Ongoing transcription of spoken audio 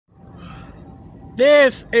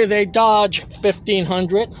This is a Dodge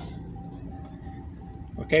 1500.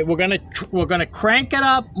 Okay, we're gonna crank it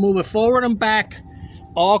up, move it forward and back,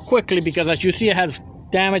 all quickly, because as you see, it has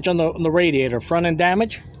damage on the radiator, front end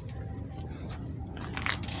damage.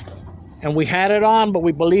 And we had it on, but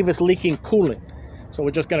we believe it's leaking coolant. So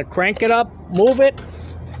we're just gonna crank it up, move it,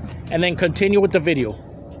 and then continue with the video.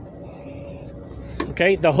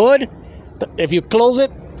 Okay, the hood, if you close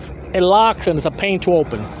it, it locks and it's a pain to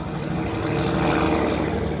open.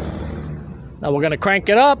 Now we're gonna crank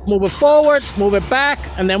it up, move it forward, move it back,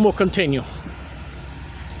 and then we'll continue.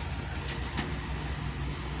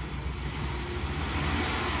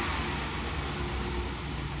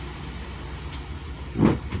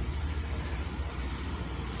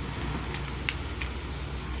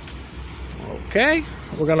 Okay,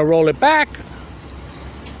 we're gonna roll it back.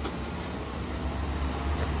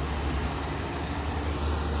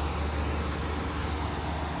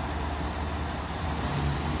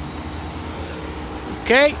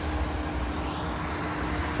 Okay,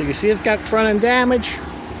 so you see it's got front end damage.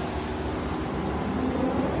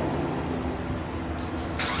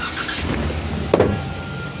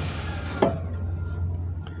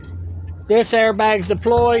 This airbag's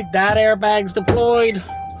deployed, that airbag's deployed.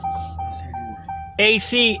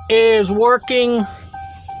 AC is working.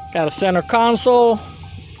 Got a center console.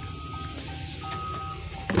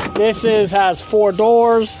 This has 4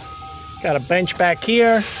 doors. Got a bench back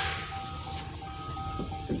here.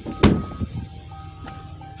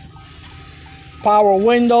 Power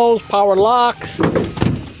windows, power locks. I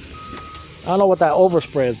don't know what that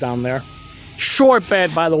overspray is down there. Short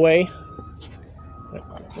bed, by the way.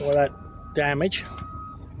 For that damage.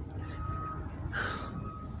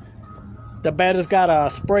 The bed has got a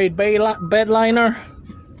sprayed bed liner.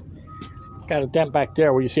 Got a dent back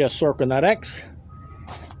there where you see a circle in that X.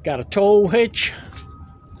 Got a tow hitch.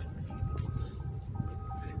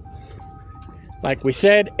 Like we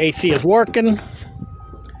said, AC is working.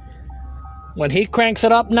 When he cranks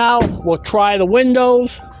it up now, we'll try the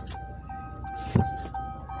windows.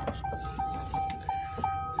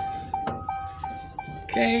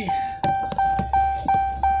 Okay.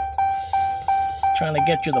 Trying to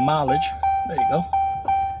get you the mileage. There you go.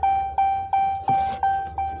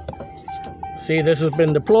 See, this has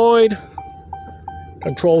been deployed.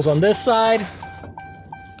 Controls on this side.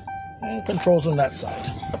 And controls on that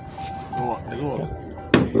side.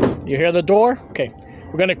 Okay. You hear the door? Okay.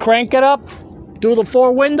 We're going to crank it up. Do the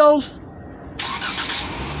 4 windows.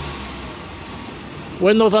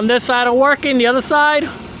 Windows on this side are working. The other side.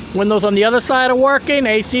 Windows on the other side are working.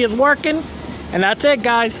 AC is working. And that's it,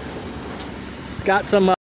 guys. It's got some...